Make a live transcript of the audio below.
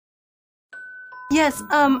Yes,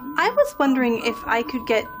 I was wondering if I could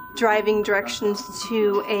get driving directions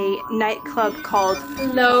to a nightclub called...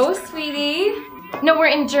 Hello, sweetie. No, we're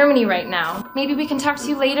in Germany right now. Maybe we can talk to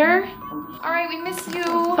you later? All right, we miss you.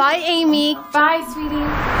 Bye, Amy. Bye, sweetie.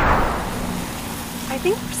 I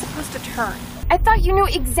think we're supposed to turn. I thought you knew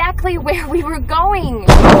exactly where we were going.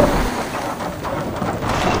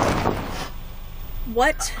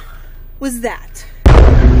 What was that?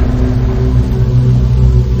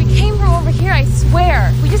 We came from over here, I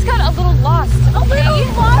swear. We just got a little lost. A little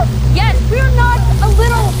lost? Yes, we're not a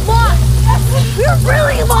little lost. We're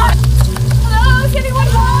really lost. Hello, is anyone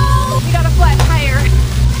home? We got a flat tire.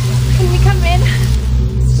 Can we come in?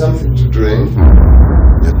 Something to drink?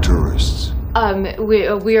 The tourists.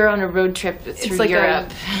 We're on a road trip through like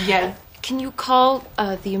Europe. Yeah. Can you call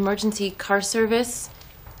the emergency car service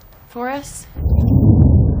for us?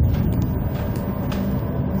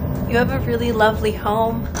 You have a really lovely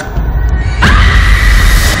home.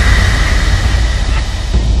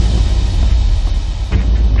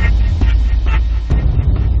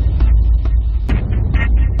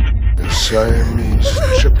 A Siamese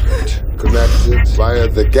triplet connected via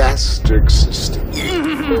the gastric system. The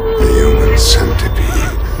human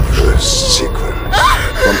centipede first sequence.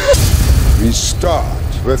 We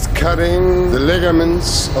start with cutting the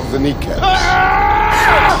ligaments of the kneecaps.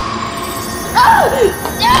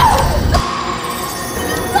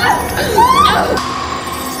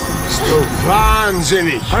 Bist du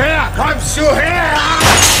wahnsinnig? Her, kommst du her!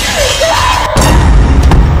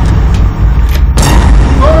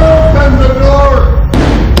 Open the door!